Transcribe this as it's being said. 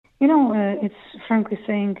It's frankly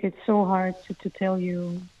saying it's so hard to tell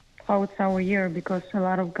you how it's our year because a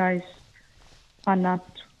lot of guys are not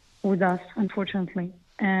with us, unfortunately.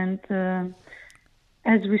 And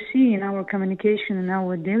as we see in our communication and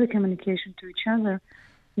our daily communication to each other,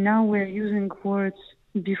 now we're using words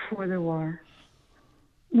before the war.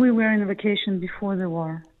 We were in vacation before the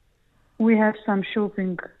war. We have some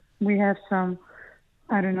shopping. We have some,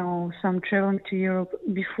 I don't know, some traveling to Europe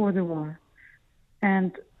before the war.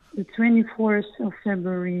 And the 24th of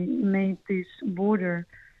February made this border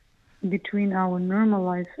between our normal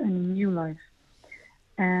life and new life.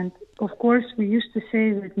 And of course, we used to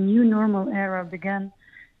say that new normal era began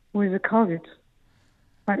with the COVID.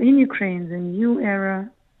 But in Ukraine, the new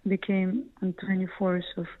era became on 24th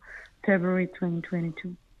of February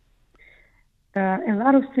 2022. A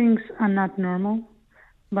lot of things are not normal,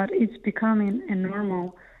 but it's becoming a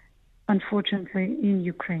normal, unfortunately, in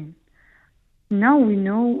Ukraine. Now we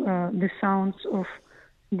know the sounds of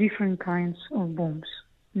different kinds of bombs.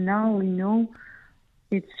 Now we know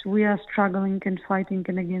we are struggling and fighting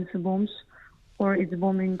against the bombs, or it's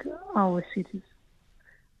bombing our cities.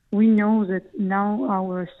 We know that now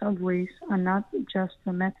our subways are not just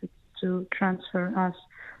a method to transfer us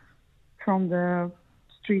from the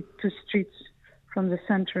street to streets, from the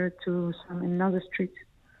center to another street.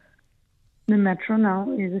 The metro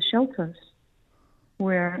now is a shelters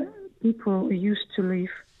where people used to live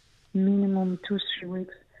minimum 2-3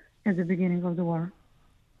 weeks at the beginning of the war.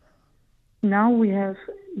 Now we have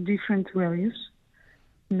different values.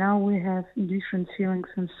 Now we have different feelings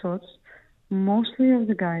and thoughts. Mostly of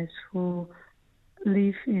the guys who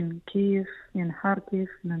live in Kiev, in Kharkiv,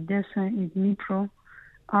 in Odessa, in Dnipro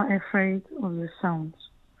are afraid of the sounds.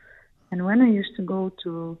 And when I used to go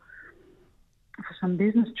for some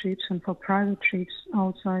business trips and for private trips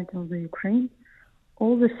outside of the Ukraine,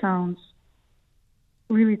 all the sounds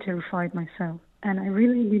really terrified myself. And I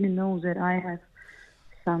really didn't know that I have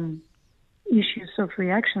some issues of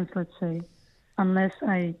reactions, let's say, unless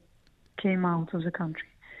I came out of the country.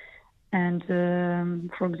 And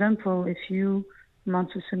for example, a few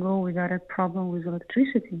months ago, we got a problem with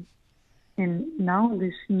electricity. And now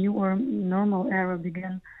this new or normal era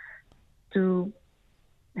began to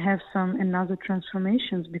have some another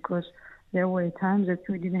transformations because there were times that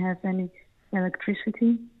we didn't have any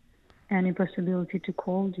electricity, any possibility to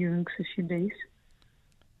call during a few days.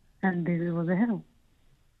 And this was a hell.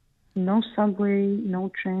 No subway,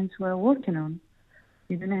 no trains were working on.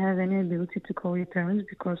 You didn't have any ability to call your parents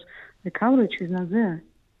because the coverage is not there.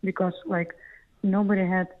 Because nobody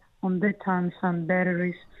had on that time some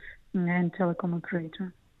batteries and telecom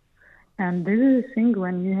operator. And this is the thing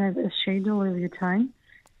when you have a schedule of your time,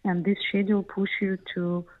 and this schedule push you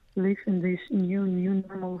to live in this new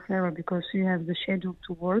normal era because you have the schedule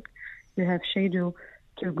to work, you have schedule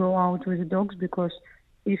to go out with the dogs because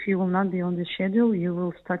if you will not be on the schedule, you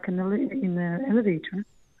will stuck in the elevator.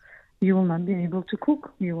 You will not be able to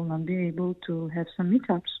cook. You will not be able to have some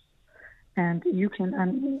meetups. And you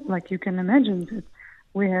can imagine that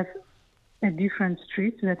we have a different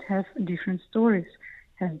street that have different stories,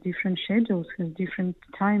 has different schedules, has different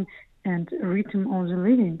time and rhythm of the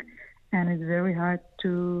living. And it's very hard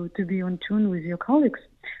to be on tune with your colleagues,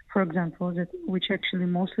 for example, which actually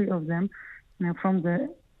mostly of them from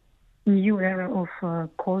the new era of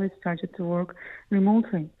COVID started to work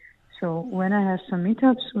remotely. So when I have some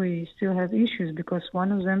meetups, we still have issues because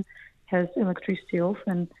one of them has electricity off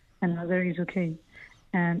and another is okay.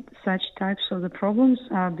 And such types of the problems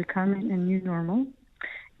are becoming a new normal,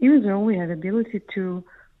 even though we have ability to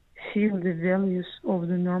feel the values of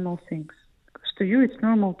the normal things. Because to you, it's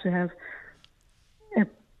normal to have a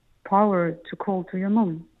power to call to your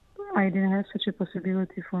mom. I didn't have such a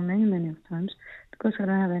possibility for many of times because I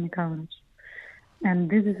don't have any coverage. And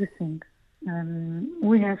this is the thing.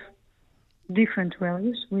 We have different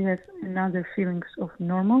values. We have another feelings of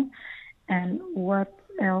normal. And what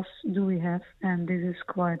else do we have? And this is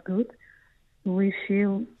quite good. We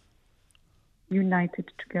feel united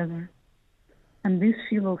together. And this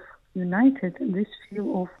feel of united, this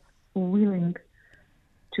feel of willing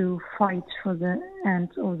to fight for the end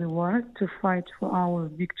of the war, to fight for our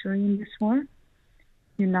victory in this war,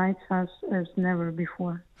 unites us as never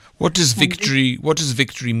before. What does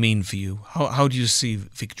victory mean for you? How do you see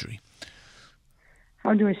victory?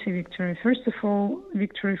 How do I see victory? First of all,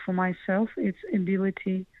 victory for myself is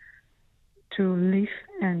ability to live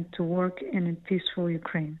and to work in a peaceful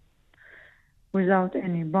Ukraine. Without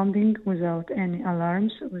any bombing, without any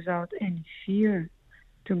alarms, without any fear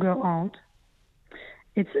to go out.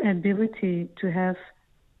 It's ability to have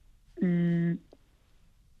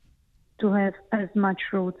as much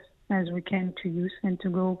roads as we can to use and to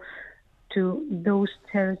go to those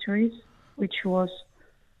territories which was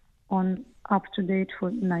on up to date for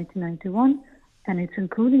 1991, and it's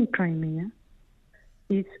including Crimea.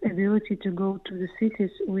 Its ability to go to the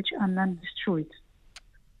cities which are not destroyed,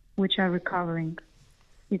 which are recovering.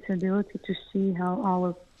 Its ability to see how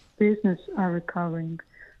our business are recovering,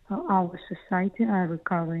 how our society are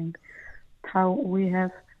recovering, how we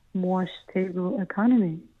have more stable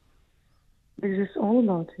economy. This is all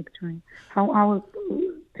about victory. How our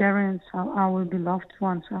parents, how our beloved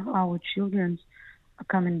ones, how our children are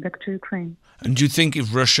coming back to Ukraine. And do you think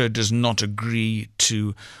if Russia does not agree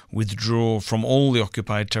to withdraw from all the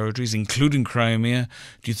occupied territories, including Crimea,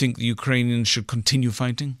 do you think the Ukrainians should continue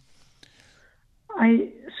fighting?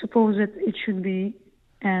 I suppose that it should be,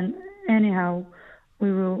 and anyhow,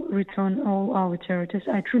 we will return all our territories.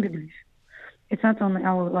 I truly believe. It's not only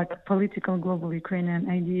our political global Ukrainian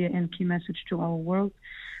idea and key message to our world,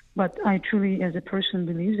 but I truly, as a person,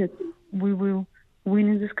 believe that we will win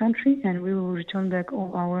in this country and we will return back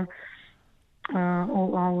all our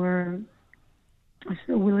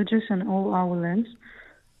villages and all our lands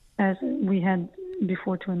as we had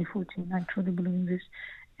before 2014. I truly believe in this.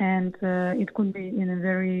 And it could be in a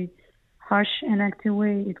very harsh and active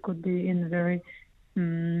way. It could be in a very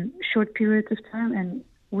short period of time. And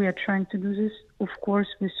we are trying to do this, of course,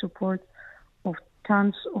 with support of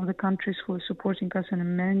tons of the countries who are supporting us in a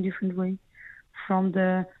many different ways, from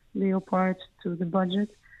the Leopards to the budget.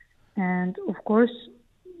 And of course,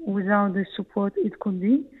 without the support, it could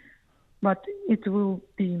be, but it will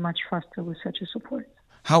be much faster with such a support.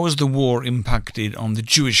 How has the war impacted on the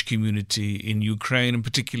Jewish community in Ukraine, and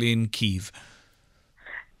particularly in Kyiv?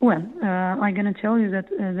 Well, I'm going to tell you that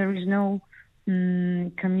there is no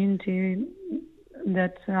community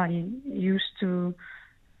that I used to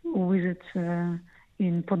visit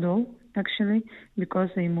in Podol, actually, because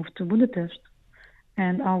they moved to Budapest.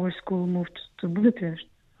 And our school moved to Budapest,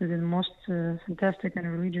 the most fantastic and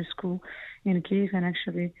religious school in Kyiv, and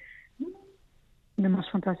actually the most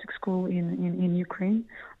fantastic school in Ukraine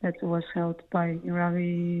that was held by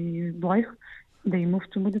Rabbi Bleich. They moved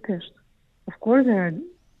to Budapest. Of course, they are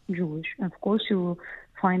Jewish. Of course, you will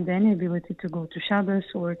find any ability to go to Shabbos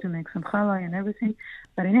or to make some challah and everything.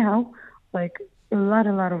 But anyhow, like a lot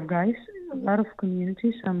of guys, a lot of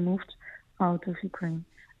communities are moved out of Ukraine,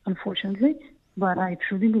 unfortunately. But I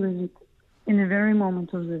truly believe that in the very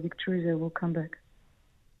moment of the victory, they will come back.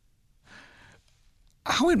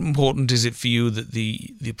 How important is it for you that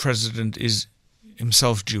the president is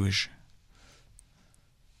himself Jewish?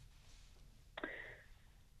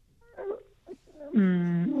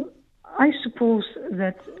 I suppose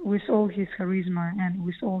that with all his charisma and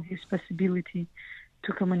with all his possibility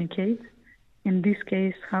to communicate, in this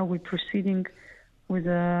case, how we're proceeding with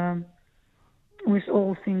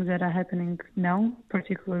all things that are happening now,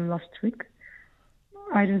 particularly last week,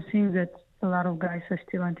 I don't think that a lot of guys are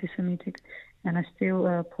still anti-Semitic and are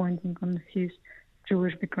still pointing on his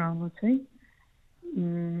Jewish background, let's say.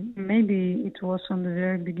 Maybe it was on the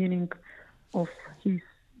very beginning of his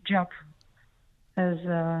job as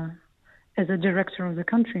a director of the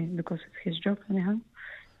country, because it's his job anyhow.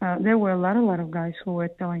 There were a lot of guys who were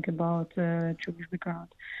telling about Jewish background.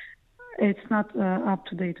 It's not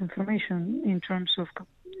up-to-date information in terms of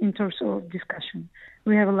discussion.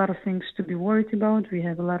 We have a lot of things to be worried about. We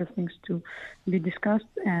have a lot of things to be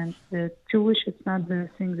discussed, and the Jewish, it's not the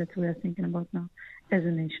thing that we are thinking about now as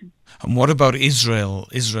a nation. And what about Israel?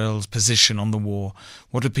 Israel's position on the war?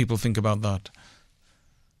 What do people think about that?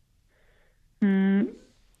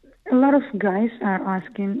 A lot of guys are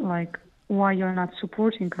asking, like, why you're not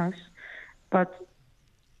supporting us, but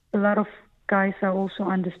a lot of guys are also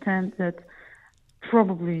understand that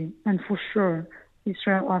probably and for sure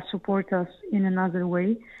Israel will support us in another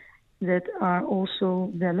way that are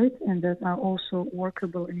also valid and that are also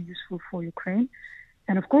workable and useful for Ukraine.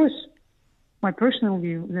 And of course, my personal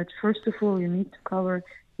view that first of all you need to cover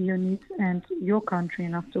your needs and your country,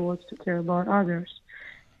 and afterwards to care about others.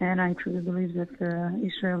 And I truly believe that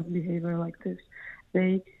Israel's behavior like this,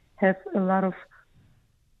 they have a lot of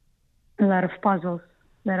puzzles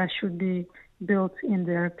that should be built in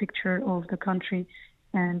their picture of the country,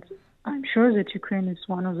 and I'm sure that Ukraine is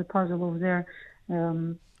one of the puzzle of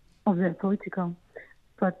their political.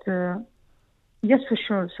 But yes, for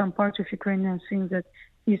sure, some part of Ukrainians think that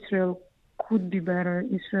Israel could be better.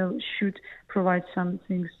 Israel should provide some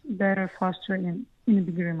things better, faster, in a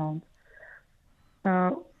bigger amount.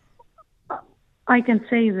 I can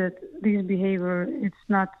say that this behavior, it's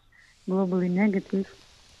not globally negative.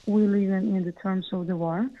 We live in the terms of the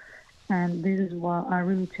war, and this is what are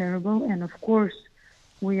really terrible. And of course,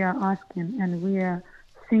 we are asking and we are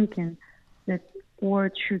thinking that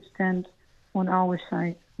world should stand on our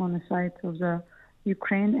side, on the side of the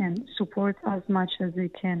Ukraine, and support as much as they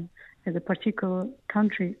can, as a particular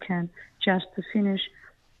country can, just to finish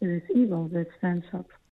this evil that stands up.